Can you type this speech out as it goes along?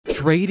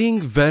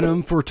Trading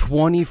Venom for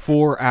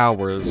 24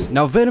 hours.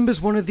 Now, Venom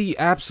is one of the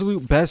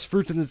absolute best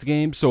fruits in this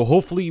game, so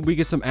hopefully we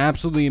get some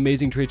absolutely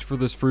amazing trades for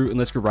this fruit, and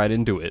let's get right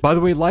into it. By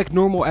the way, like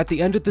normal, at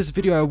the end of this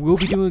video, I will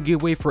be doing a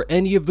giveaway for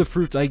any of the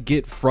fruits I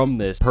get from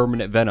this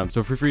permanent Venom,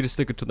 so feel free to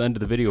stick it to the end of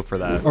the video for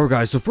that. Alright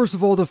guys, so first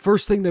of all, the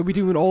first thing that we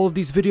do in all of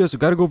these videos, we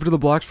gotta go over to the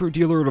Blox Fruit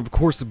dealer and of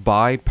course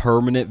buy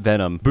permanent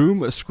Venom.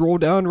 Boom, scroll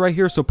down right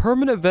here. So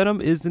permanent Venom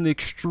is an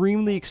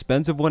extremely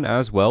expensive one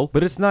as well,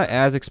 but it's not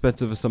as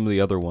expensive as some of the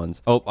other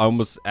ones. Oh, I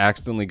almost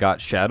accidentally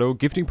got Shadow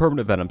gifting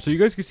permanent Venom. So you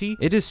guys can see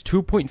it is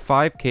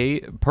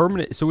 2.5k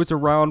permanent, so it's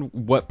around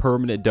what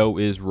permanent dough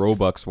is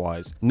Robux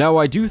wise. Now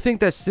I do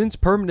think that since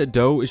permanent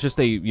dough is just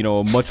a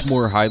a much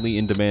more highly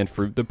in demand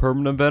fruit than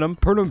permanent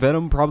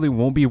Venom probably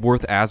won't be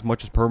worth as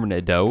much as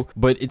permanent dough,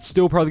 but it's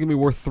still probably gonna be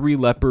worth 3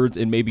 leopards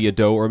and maybe a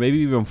dough, or maybe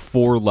even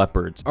 4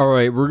 leopards. All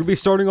right, we're gonna be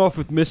starting off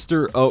with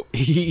Mr. Oh,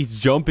 he's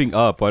jumping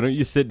up. Why don't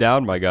you sit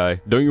down, my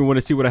guy? Don't you want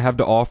to see what I have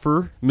to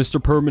offer?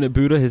 Mr. Permanent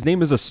Buddha. His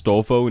name is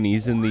Astolfo, and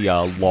he's in the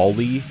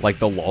lolly, like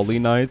the lolly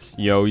nights.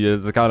 Yeah,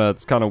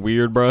 it's kind of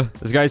weird, bro.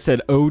 This guy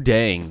said, "Oh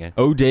dang,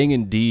 oh dang,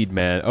 indeed,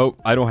 man." Oh,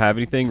 I don't have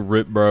anything.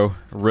 Rip, bro.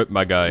 Rip,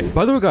 my guy.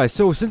 By the way, guys,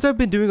 so since I've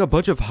been doing a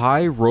bunch of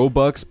high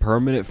Robux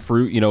permanent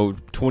fruit,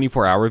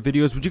 24-hour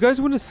videos, would you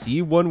guys want to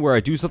see one where I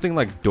do something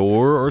like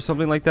door or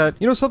something like that?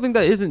 Something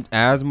that isn't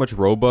as much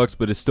Robux,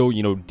 but is still,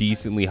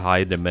 decently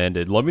high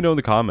demanded. Let me know in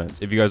the comments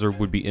if you guys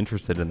would be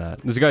interested in that.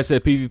 This guy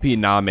said PvP.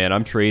 Nah, man,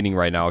 I'm trading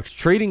right now.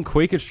 Trading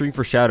Quake and String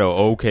for Shadow.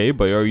 Okay,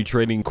 but are you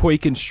trading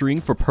Quake and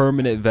String for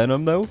permanent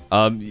Venom though?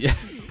 Yeah.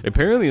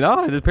 Apparently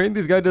not.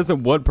 Apparently this guy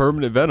doesn't want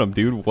permanent Venom,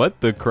 dude.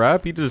 What the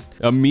crap? He just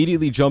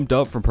immediately jumped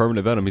up from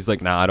permanent Venom. He's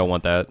like, nah, I don't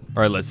want that.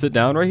 All right, let's sit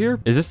down right here.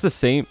 Is this the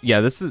same?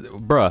 Yeah, this is,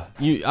 bruh.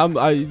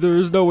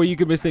 There's no way you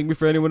could mistake me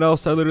for anyone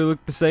else. I literally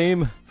look the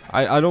same.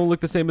 I don't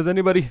look the same as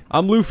anybody.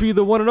 I'm Luffy,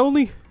 the one and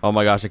only. Oh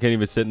my gosh, I can't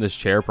even sit in this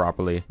chair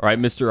properly. All right,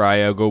 Mr.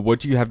 Iago, what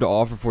do you have to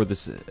offer for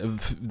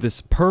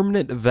this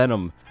permanent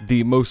Venom?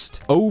 The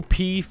most OP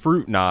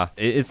fruit? Nah,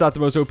 it's not the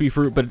most OP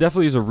fruit, but it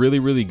definitely is a really,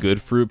 really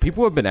good fruit.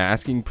 People have been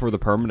asking for the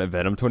permanent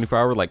Venom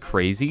 24-hour like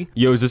crazy.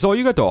 Yo, is this all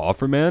you got to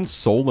offer, man?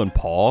 Soul and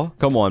Paw?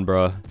 Come on,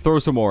 bro. Throw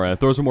some more in.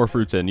 Throw some more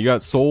fruits in. You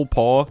got Soul,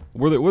 Paw.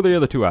 Where the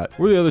other two at?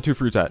 Where are the other 2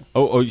 fruits at?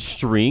 Oh,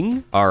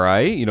 String? All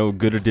right,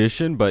 good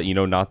addition, but,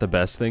 not the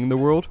best thing in the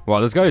world.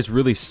 Wow, this guy is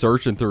really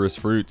searching through his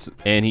fruits,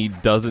 and he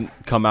doesn't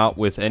come out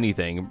with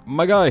anything.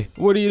 My guy,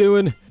 what are you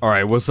doing? All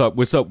right, what's up?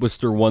 What's up,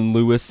 Mr. One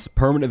Lewis?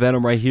 Permanent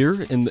Venom right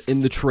here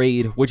in the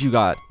trade. What you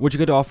got? What you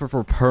got to offer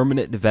for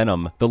permanent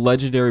Venom? The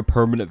legendary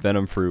permanent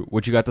Venom fruit.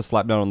 What you got to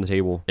slap down on the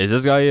table? Is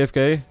this guy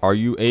AFK? Are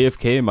you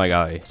AFK, my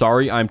guy?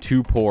 Sorry, I'm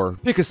too poor.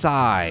 Pick a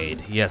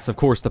side. Yes, of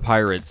course, the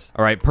pirates.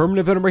 All right,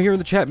 permanent Venom right here in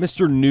the chat,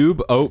 Mr.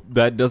 Noob. Oh,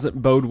 that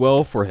doesn't bode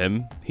well for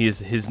him.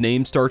 His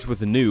name starts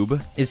with a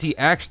noob. Is he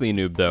actually a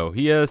noob though?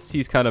 Yes,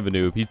 he's kind of a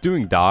noob. He's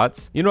doing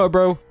dots. You know what,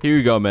 bro? Here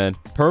you go, man.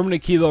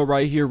 Permanent kilo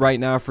right here, right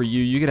now for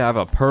you. You can have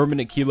a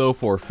permanent kilo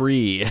for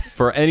free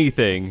for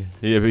anything.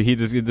 Yeah, but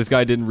this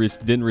guy didn't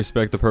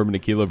respect the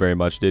permanent kilo very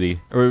much, did he?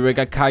 All right, we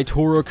got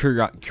Kaitoro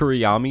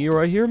Kuriyami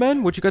right here,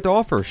 man. What you got to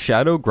offer?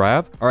 Shadow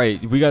Grab. All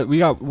right, we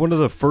got one of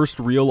the first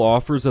real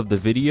offers of the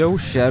video.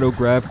 Shadow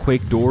Grab,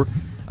 Quake Door.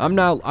 I'm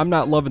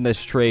not loving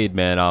this trade,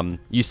 man.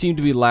 You seem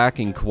to be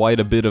lacking quite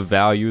a bit of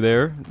value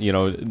there.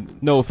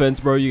 No offense,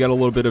 bro. You got a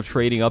little bit of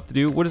trading up to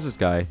do. What is this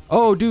guy?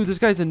 Oh, dude, this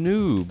guy's a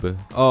noob.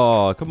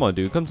 Oh, come on,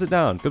 dude. Come sit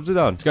down. Come sit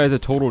down. This guy's a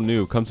total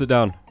noob. Come sit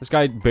down. This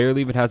guy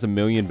barely even has 1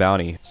 million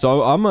bounty.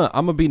 So I'm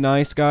gonna be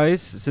nice,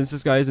 guys. Since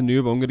this guy is a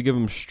noob, I'm gonna give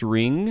him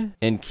String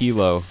and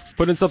Kilo.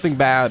 Put in something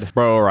bad,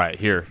 bro. All right,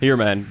 here,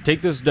 man.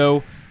 Take this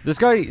dough. This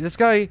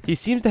guy, he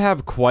seems to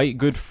have quite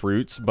good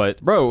fruits,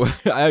 but bro,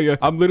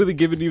 I'm literally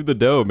giving you the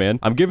dough, man.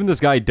 I'm giving this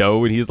guy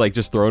dough and he's like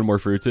just throwing more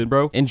fruits in,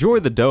 bro.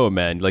 Enjoy the dough,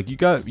 man. Like you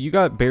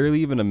got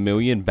barely even 1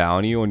 million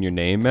bounty on your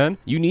name, man.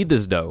 You need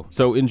this dough.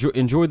 So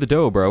enjoy the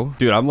dough, bro.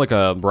 Dude, I'm like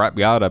a rap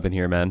god up in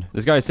here, man.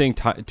 This guy's saying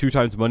 2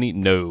 times money.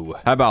 No.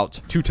 How about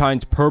 2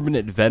 times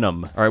permanent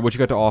Venom? All right, what you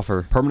got to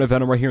offer? Permanent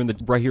Venom right here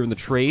in the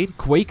trade.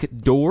 Quake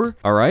Door.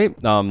 All right.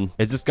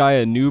 Is this guy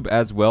a noob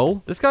as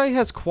well? This guy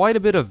has quite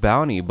a bit of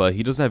bounty, but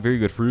he doesn't have very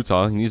good fruits,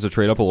 huh? He needs to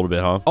trade up a little bit,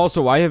 huh?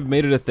 Also, I have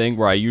made it a thing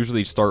where I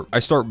usually start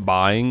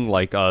buying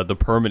like the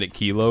permanent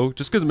kilo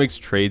just because it makes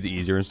trades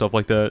easier and stuff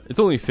like that. It's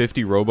only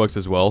 50 Robux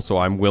as well, so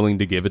I'm willing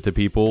to give it to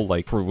people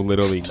like for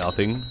literally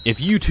nothing. If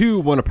you too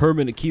want a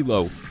permanent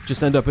kilo,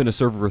 just end up in a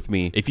server with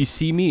me. If you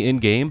see me in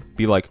game,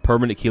 be like,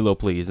 permanent kilo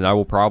please, and I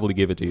will probably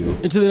give it to you.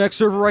 Into the next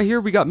server right here,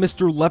 we got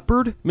Mr.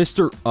 Leopard.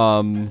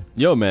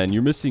 Yo man,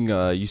 you're missing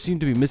you seem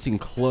to be missing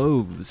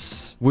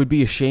clothes. Would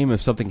be a shame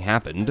if something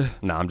happened.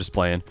 Nah, I'm just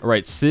playing. All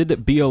right, Sid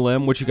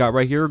BLM. What you got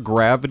right here?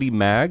 Gravity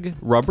Mag.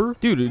 Rubber.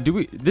 Dude,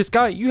 this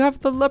guy, you have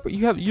the leopard.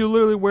 You're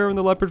literally wearing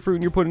the leopard fruit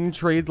and you're putting in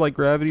trades like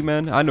Gravity,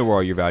 man. I know where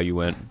all your value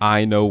went.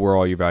 I know where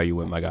all your value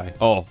went, my guy.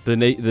 Oh, the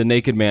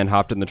naked man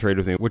hopped in the trade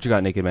with me. What you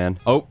got, naked man?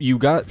 Oh, you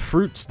got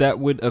fruits that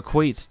would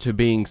equate to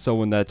being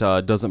someone that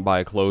doesn't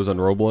buy clothes on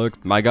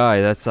Roblox. My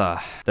guy, that's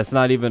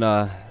not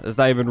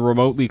even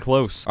remotely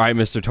close. All right,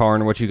 Mr.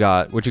 Tarn, what you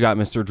got? What you got,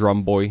 Mr.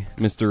 Drum Boy?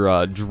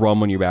 Mr.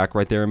 Drum on your back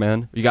right there,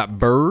 man. You got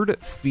bird,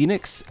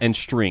 phoenix, and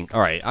string.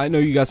 All right, I know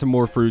you got some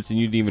more fruits and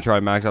you didn't even try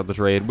to max out the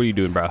trade. What are you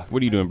doing, bro?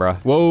 What are you doing, bro?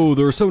 Whoa,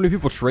 there are so many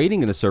people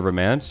trading in the server,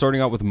 man.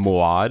 Starting out with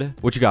Moad.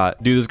 What you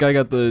got? Dude, this guy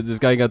got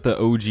the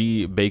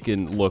OG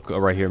bacon look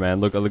right here, man.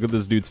 Look at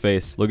this dude's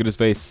face. Look at his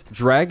face.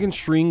 Dragon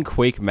string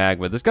quake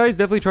magma. This guy's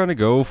definitely trying to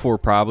go for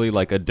probably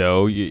like a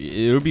dough.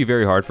 It would be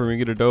very hard for him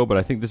to get a dough, but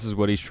I think this is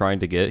what he's trying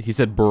to get. He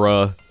said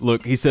bruh.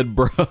 Look, he said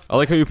bruh. I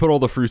like how you put all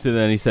the fruits in and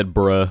then he said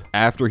bruh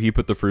after he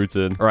put the fruits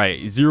in. All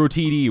right, 0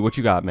 TD. What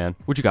you got, man?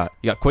 What you got?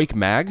 You got quake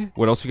mag.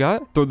 What else you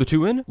got? Throw the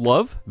 2 in.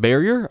 Love.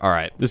 Barrier. All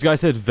right. This guy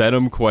said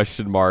venom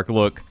question mark.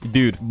 Look,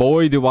 dude,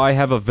 boy, do I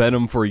have a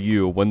venom for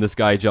you when this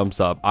guy jumps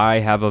up. I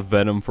have a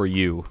venom for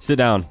you. Sit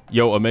down.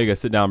 Yo, Omega,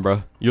 sit down,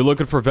 bro. You're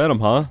looking for venom,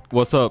 huh?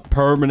 What's up?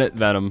 Permanent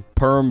venom.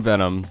 Perm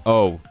venom.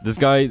 Oh, this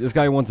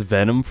guy wants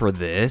venom for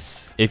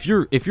this. If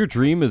your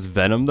dream is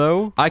venom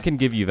though, I can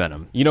give you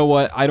venom. You know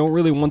what? I don't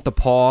really want the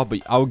paw, but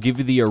I'll give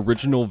you the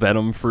original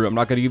venom fruit. I'm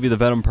not gonna give you the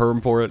venom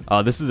perm for it.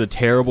 This is a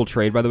terrible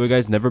trade, by the way,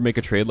 guys. Never make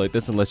a trade like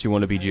this unless you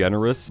want to be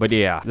generous. But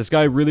yeah, this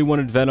guy really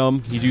wanted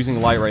venom. He's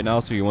using light right now,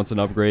 so he wants an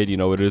upgrade. You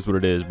know, it is what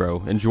it is,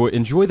 bro. Enjoy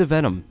the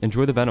venom.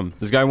 Enjoy the venom.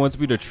 This guy wants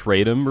me to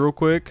trade him real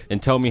quick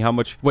and tell me how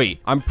much.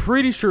 Wait, I'm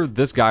pretty sure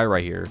this guy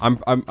right here. I'm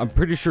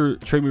pretty sure.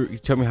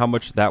 Tell me how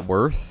much that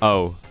worth.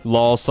 Oh,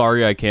 lol.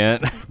 Sorry, I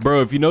can't.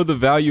 Bro, if you know the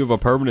value of a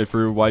permanent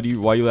fruit, why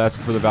you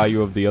asking for the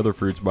value of the other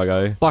fruits, my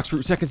guy? Blox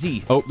Fruit second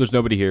Z. Oh, there's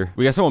nobody here.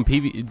 We got someone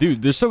PV.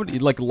 Dude, there's so many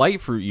like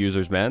light fruit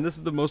users, man. This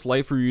is the most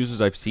light fruit users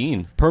I've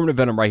seen. Permanent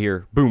venom right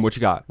here. Boom. What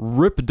you got?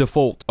 Rip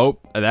default. Oh,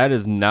 that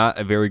is not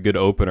a very good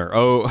opener.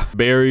 Oh,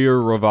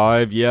 barrier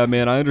revive. Yeah,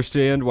 man. I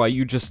understand why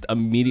you just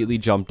immediately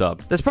jumped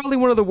up. That's probably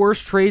one of the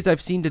worst trades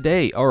I've seen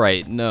today. All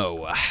right,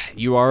 no,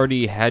 you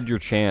already had your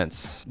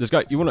chance. This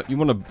guy, you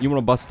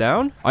wanna bust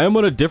down? I am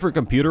on a different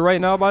computer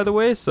right now, by the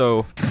way,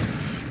 so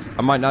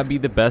I might not be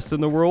the best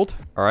in the world.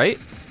 All right,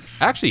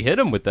 actually hit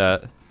him with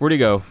that. Where'd he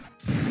go?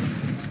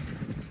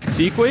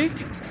 Sequake?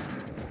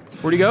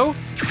 Where'd he go?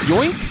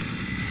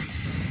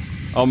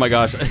 Yoink! Oh my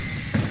gosh.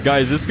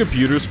 Guys, this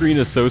computer screen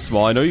is so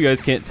small. I know you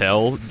guys can't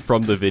tell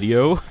from the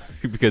video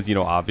because, you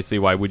know, obviously,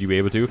 why would you be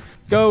able to?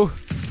 Go!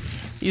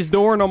 He's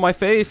dooring on my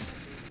face.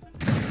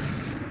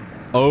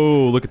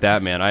 Oh, look at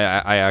that, man.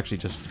 I actually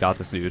just got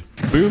this dude.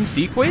 Boom,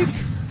 Sequake?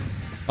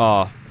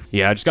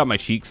 Yeah, I just got my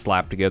cheeks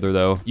slapped together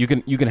though. You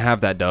can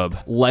have that dub.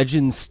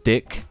 Legend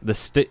stick.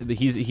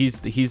 He's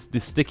the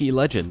sticky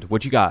legend.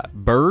 What you got?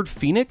 Bird,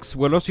 Phoenix?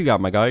 What else you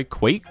got, my guy?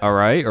 Quake. All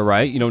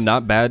right. You know,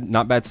 not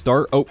bad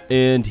start. Oh,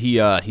 and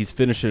he's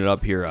finishing it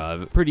up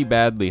here pretty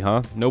badly,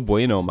 huh? No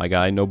bueno, my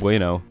guy. No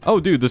bueno. Oh,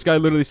 dude, this guy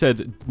literally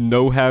said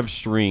no have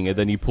string, and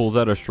then he pulls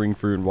out a string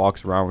fruit and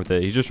walks around with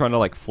it. He's just trying to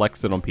like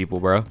flex it on people,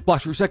 bro.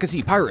 Blox Fruit second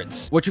C.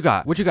 Pirates. What you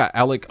got? What you got,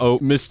 Alec? Oh,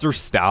 Mr.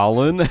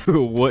 Stalin.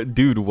 What,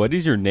 dude? What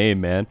is your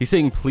name, man? He's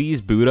saying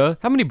please Buddha.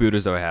 How many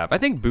Buddhas do I have? I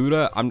think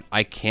Buddha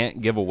I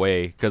can't give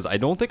away because I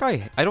don't think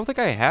I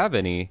have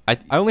any. I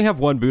only have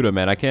one Buddha,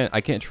 man. I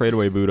can't trade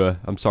away Buddha.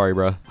 I'm sorry,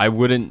 bro. I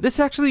wouldn't.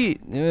 This actually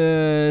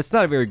it's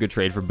not a very good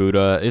trade for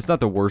Buddha. It's not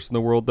the worst in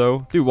the world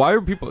though. Dude, why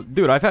are people,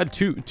 dude, I've had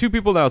two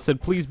people now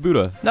said please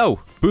Buddha.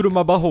 No, Buddha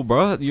my butthole,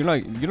 bro. You're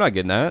not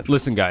getting that.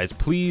 Listen, guys,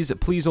 please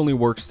only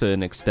works to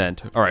an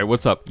extent. All right,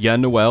 what's up? Yeah,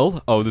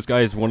 Noel. Oh, this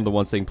guy is one of the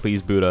ones saying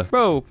please Buddha.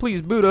 Bro,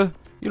 please Buddha.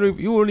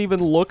 You won't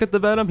even look at the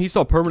venom. He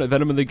saw permanent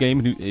venom in the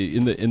game,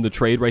 in the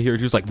trade right here.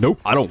 He was like,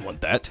 nope, I don't want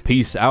that.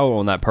 Peace out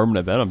on that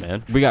permanent venom,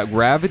 man. We got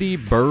gravity,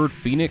 bird,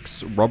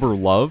 phoenix, rubber,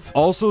 love.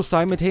 Also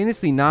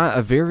simultaneously not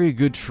a very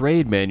good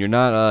trade, man. You're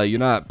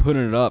not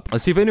putting it up.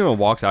 Let's see if anyone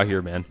walks out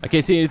here, man. I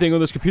can't see anything on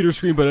this computer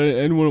screen, but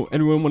anyone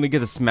want to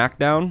get a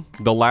smackdown?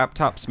 The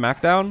laptop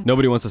smackdown?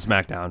 Nobody wants a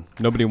smackdown.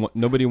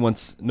 Nobody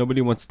wants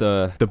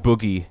the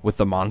boogie with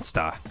the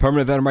monster.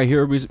 Permanent venom right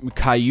here.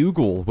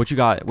 Cayugal. What you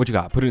got?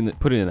 Put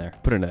it in there.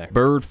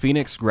 Bird,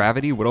 phoenix,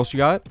 gravity. What else you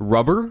got?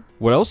 Rubber.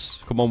 What else?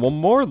 Come on, one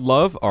more.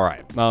 Love. All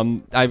right.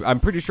 I'm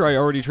pretty sure I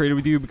already traded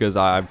with you because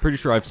I'm pretty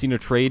sure I've seen a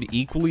trade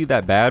equally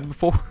that bad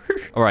before.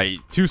 All right,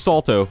 2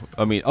 Salto.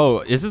 I mean, oh,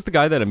 is this the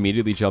guy that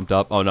immediately jumped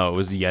up? Oh no, it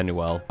was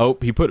Yanuel. Oh,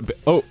 he put.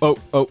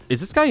 Oh. Is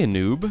this guy a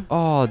noob?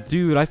 Oh,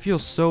 dude, I feel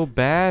so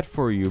bad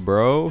for you,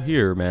 bro.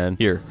 Here, man.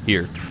 Here.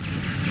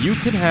 You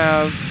can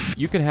have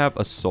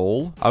a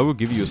soul. I will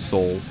give you a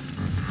soul.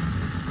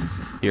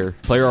 Here,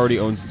 player already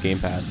owns his Game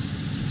Pass.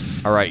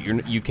 All right,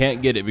 you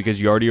can't get it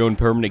because you already own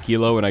permanent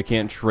kilo and I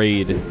can't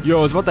trade. Yo,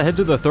 I was about to head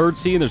to the 3rd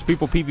sea and there's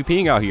people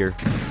PvPing out here.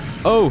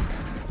 Oh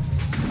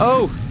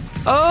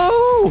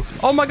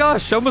my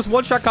gosh, I almost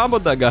one-shot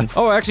comboed that guy.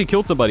 Oh, I actually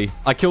killed somebody.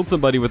 I killed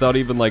somebody without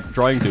even like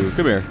trying to.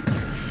 Come here.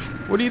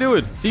 What are you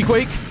doing?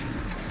 Sequake?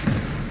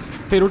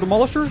 Fatal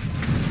Demolisher.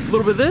 A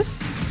little bit of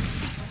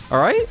this. All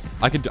right.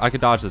 I could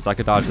dodge this. I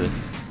could dodge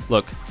this.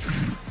 Look.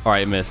 All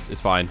right, it missed. It's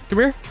fine. Come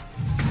here.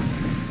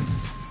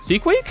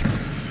 Sequake.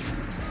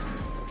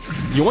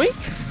 Yoink.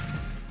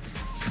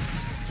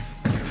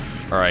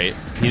 All right.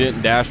 He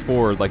didn't dash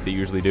forward like they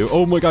usually do.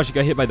 Oh my gosh, he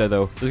got hit by that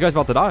though. This guy's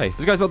about to die.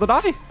 This guy's about to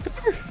die. Come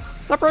here.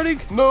 Stop running.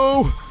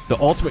 No. The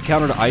ultimate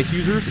counter to ice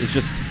users is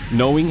just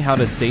knowing how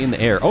to stay in the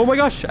air. Oh my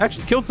gosh, I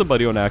actually killed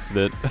somebody on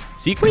accident.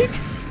 Sequake?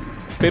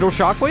 Fatal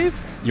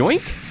Shockwave?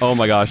 Yoink. Oh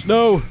my gosh,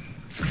 no.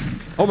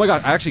 Oh my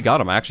god, I actually got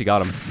him. I actually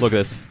got him. Look at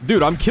this.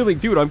 Dude, I'm killing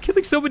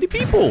so many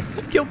people.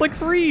 I killed like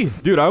 3.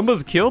 Dude, I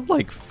almost killed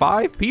like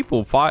 5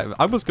 people. I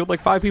almost killed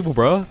like 5 people,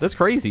 bro. That's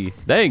crazy.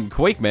 Dang,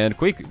 Quake, man.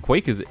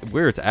 Quake is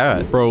where it's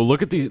at. Bro,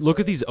 look at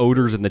these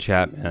odors in the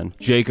chat, man.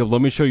 Jacob,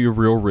 let me show you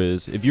real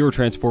Riz. If you were a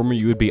Transformer,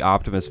 you would be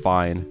Optimus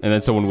Fine. And then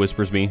someone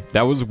whispers me,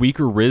 that was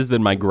weaker Riz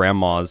than my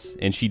grandma's,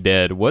 and she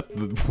dead. What?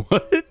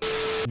 What?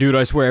 Dude,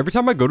 I swear, every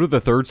time I go to the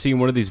 3rd sea in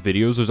one of these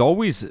videos, there's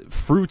always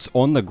fruits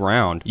on the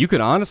ground. You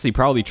could honestly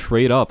probably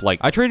trade up. Like,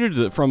 I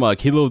traded from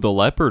Kilo the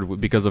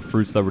Leopard because of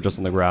fruits that were just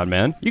on the ground,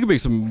 man. You can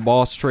make some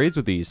boss trades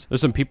with these.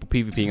 There's some people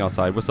PvPing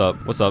outside. What's up?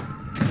 What's up?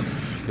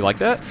 You like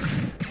that?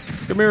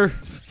 Come here.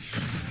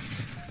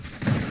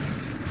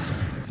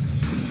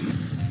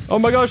 Oh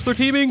my gosh, they're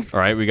teaming. All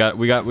right, we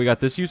got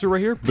this user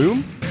right here.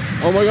 Boom.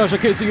 Oh my gosh, I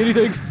can't see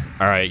anything.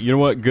 All right, you know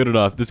what? Good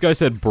enough. This guy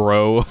said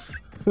bro.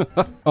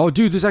 Oh,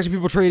 dude, there's actually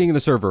people trading in the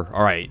server.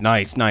 All right,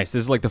 nice. This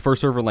is like the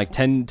first server in like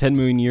 10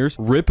 million years.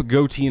 Rip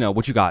Gotina,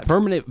 what you got?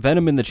 Permanent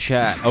Venom in the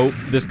chat. Oh,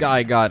 this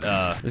guy got,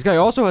 this guy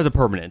also has a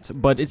permanent,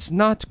 but it's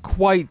not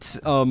quite,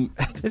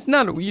 it's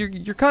not,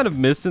 you're kind of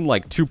missing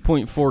like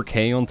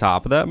 2.4K on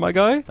top of that, my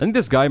guy. I think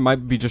this guy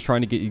might be just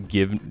trying to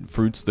give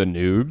fruits the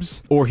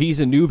noobs, or he's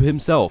a noob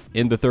himself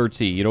in the 3rd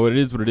sea. You know what it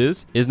is? What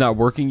it is not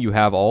working. You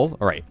have all.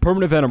 All right,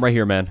 Permanent Venom right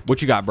here, man.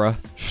 What you got, bruh?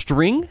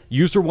 String,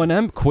 User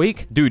 1M,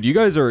 Quake. Dude, you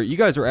guys are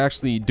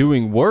actually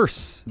doing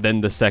worse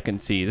than the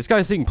 2nd sea. This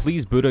guy's saying,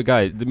 please, Buddha.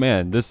 Guy,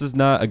 man, this is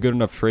not a good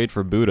enough trade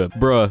for Buddha.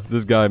 Bruh,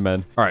 this guy,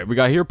 man. All right, we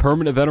got here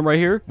Permanent Venom right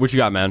here. What you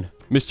got, man?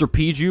 Mr.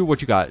 Piju,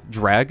 what you got?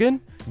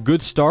 Dragon?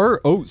 Good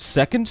start. Oh,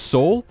 2nd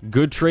soul.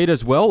 Good trade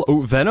as well.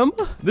 Oh, Venom.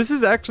 This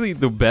is actually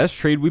the best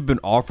trade we've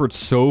been offered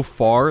so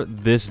far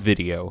this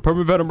video.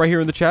 Permanent Venom right here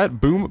in the chat.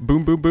 Boom,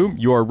 boom, boom, boom.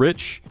 You are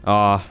rich.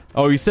 Oh,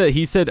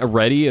 he said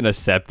ready and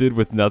accepted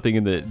with nothing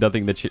in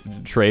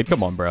the trade.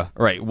 Come on, bro. All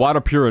right, Wada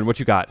Purin, what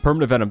you got?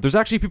 Permanent Venom. There's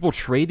actually people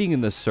trading in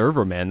the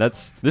server, man.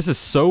 This is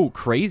so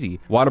crazy.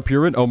 Wada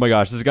Purin. Oh my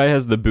gosh, this guy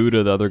has the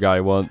Buddha the other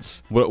guy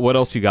wants. What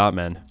else you got,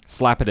 man?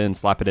 Slap it in,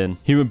 slap it in.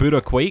 Human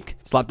Buddha Quake.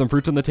 Slap them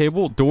fruits on the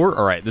table. Door.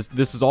 All right,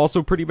 this is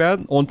also pretty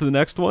bad. On to the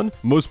next one.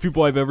 Most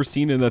people I've ever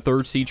seen in the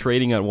 3rd sea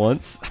trading at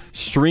once.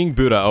 String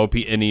Buddha OP,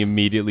 and he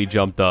immediately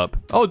jumped up.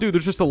 Oh, dude,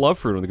 there's just a love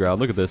fruit on the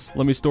ground. Look at this.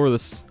 Let me store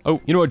this. Oh,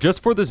 you know what?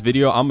 Just for this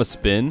video, I'm a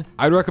spin.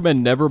 I'd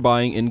recommend never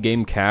buying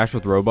in-game cash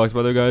with Roblox,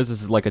 by the way, guys.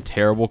 This is like a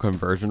terrible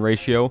conversion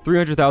ratio.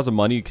 300,000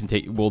 money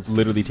will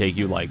literally take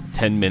you like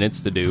 10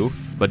 minutes to do.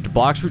 But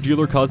Blox Fruit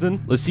Dealer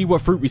Cousin, let's see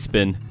what fruit we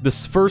spin.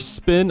 This first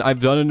spin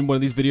I've done in one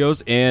of these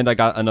videos, and I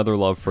got another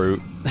love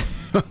fruit.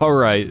 All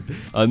right,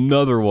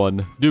 another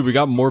one. Dude, we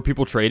got more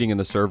people trading in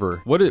the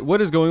server.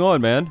 What is going on,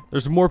 man?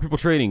 There's more people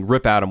trading.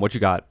 Rip Adam, what you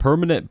got?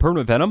 Permanent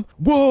Venom?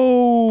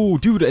 Whoa,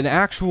 dude, an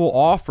actual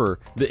offer.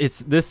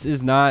 It's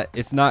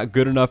not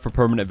good enough for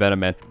Permanent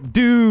Venom, man.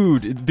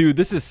 Dude,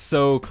 this is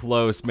so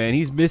close, man.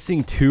 He's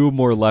missing 2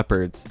 more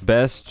leopards.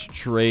 Best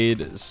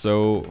trade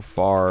so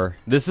far.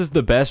 This is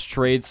the best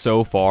trade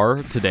so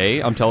far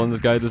today. I'm telling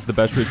this guy this is the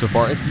best trade so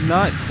far. It's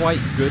not quite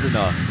good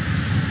enough.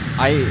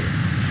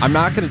 I'm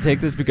not going to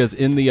take this because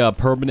in the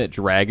Permanent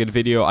Dragon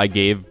video, I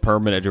gave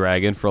Permanent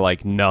Dragon for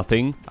like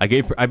nothing. I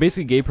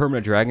basically gave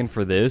Permanent Dragon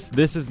for this.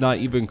 This is not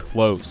even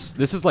close.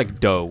 This is like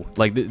dough.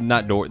 Like,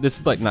 not door. This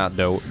is like not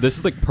dough. This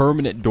is like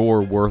permanent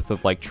door worth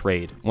of like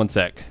trade. One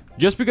sec.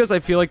 Just because I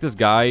feel like this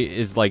guy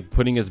is like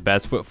putting his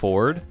best foot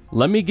forward,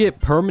 let me get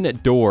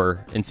Permanent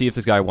Door and see if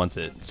this guy wants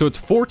it. So it's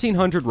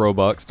 1,400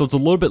 Robux, so it's a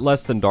little bit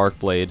less than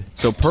Darkblade.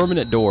 So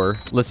Permanent Door.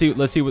 Let's see what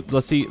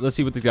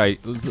this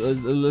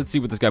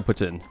guy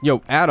puts in.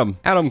 Yo, Adam,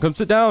 come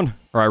sit down.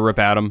 All right, Rip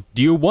Adam.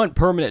 Do you want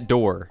Permanent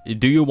Door?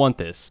 Do you want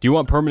this? Do you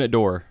want Permanent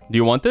Door? Do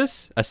you want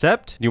this?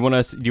 Accept? Do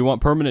you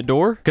want Permanent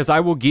Door? Because I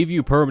will give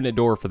you Permanent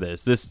Door for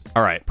this.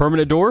 All right,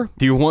 Permanent Door.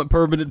 Do you want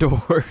Permanent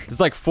Door?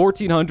 It's like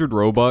 1,400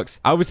 Robux.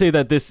 I would say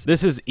that this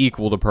is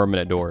equal to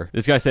Permanent Door.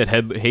 This guy said,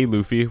 hey,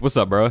 Luffy. What's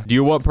up, bro? Do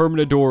you want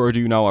Permanent Door or do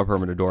you not want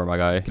Permanent Door, my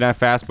guy? Can I have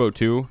Fast Boat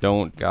too?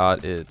 Don't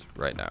got it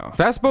right now.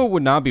 Fast Boat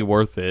would not be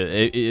worth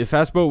it.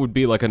 Fast Boat would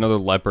be like another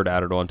leopard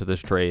added onto this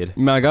trade.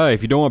 My guy,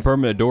 if you don't want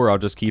Permanent Door, I'll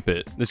just keep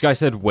it. This guy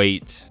said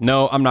wait.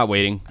 No, I'm not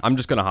waiting. I'm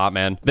just gonna hop,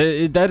 man.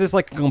 That is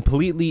like a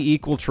completely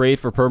equal trade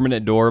for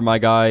Permanent Door, my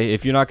guy.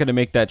 If you're not gonna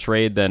make that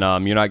trade, then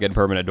you're not getting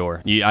Permanent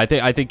Door. I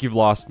think you've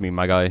lost me,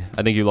 my guy.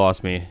 I think you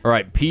lost me. All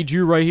right,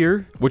 Piju right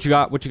here. What you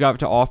got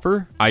to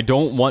offer? I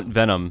don't want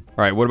Venom.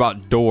 All right, what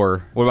about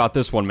Door? What about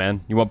this one,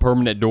 man? You want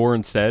permanent door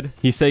instead?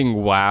 He's saying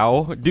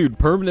wow. Dude,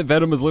 permanent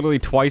venom is literally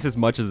twice as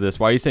much as this.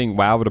 Why are you saying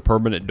wow to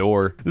permanent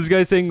door? This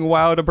guy's saying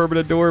wow to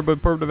permanent door,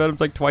 but permanent venom's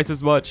like twice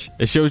as much.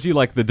 It shows you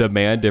like the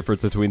demand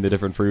difference between the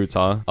different fruits,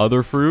 huh?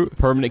 Other fruit,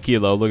 permanent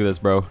kilo. Look at this,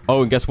 bro.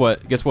 Oh, and guess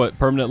what? Guess what?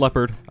 Permanent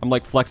leopard. I'm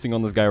like flexing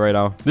on this guy right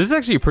now. This is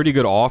actually a pretty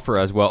good offer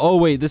as well. Oh,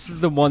 wait, this is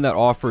the one that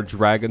offered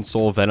Dragon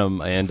Soul Venom,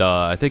 and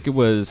I think it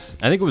was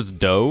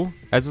Doe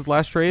as his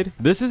last trade.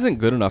 This isn't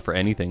good enough for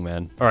anything,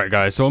 man. All right,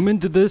 guys, so I'm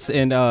into this,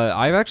 and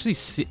I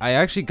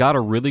actually got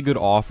a really good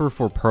offer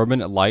for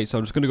permanent light, so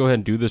I'm just gonna go ahead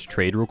and do this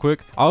trade real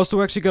quick. I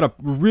also actually got a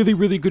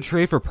really good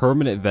trade for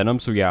permanent venom,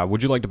 so yeah,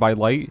 would you like to buy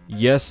light?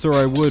 Yes, sir,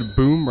 I would.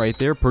 Boom, right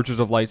there. Purchase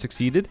of light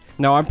succeeded.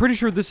 Now, I'm pretty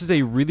sure this is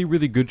a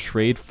really good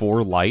trade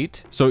for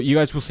light, so you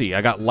guys will see.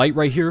 I got light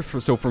right here.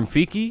 So from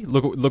Fiki,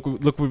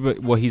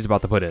 look what he's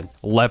about to put in.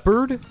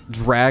 Leopard,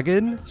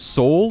 dragon,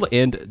 soul,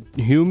 and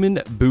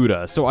human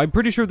Buddha. So I'm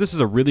pretty sure this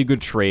is a really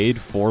good trade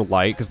for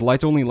light, because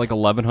light's only like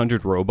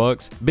 1100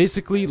 Robux.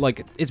 Basically,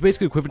 like, it's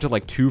basically equivalent to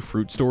like 2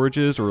 fruit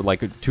storages or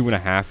like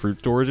 2.5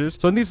 fruit storages.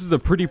 So I think this is a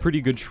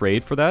pretty good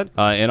trade for that.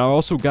 And I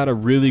also got a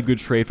really good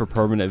trade for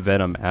permanent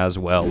venom as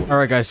well. All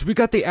right, guys, so we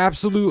got the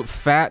absolute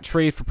fat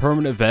trade for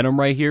permanent venom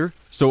right here.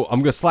 So I'm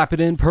gonna slap it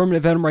in,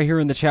 permanent venom right here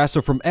in the chat.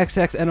 So from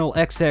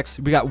XXNLXX,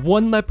 we got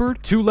 1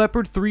 leopard, 2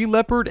 leopard, 3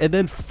 leopard, and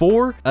then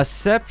 4.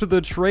 Accept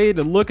the trade,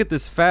 and look at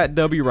this fat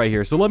W right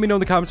here. So let me know in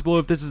the comments below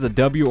if this is a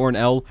W or an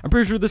L. I'm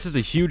pretty sure this is a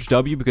huge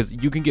W because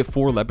you can get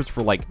 4 leopards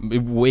for like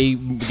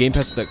game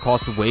passes that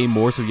cost way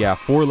more. So yeah,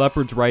 4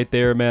 leopards right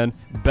there, man.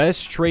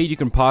 Best trade you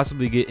can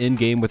possibly get in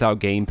game without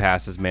game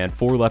passes, man.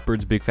 4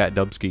 leopards, big fat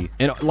dubski.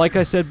 And like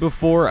I said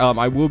before,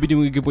 I will be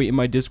doing a giveaway in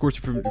my Discord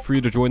for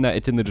you to join that.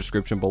 It's in the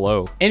description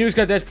below. Anyways,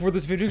 guys, that's for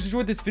this video. If you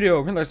enjoyed this video,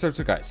 remember to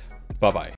subscribe, guys. Bye bye.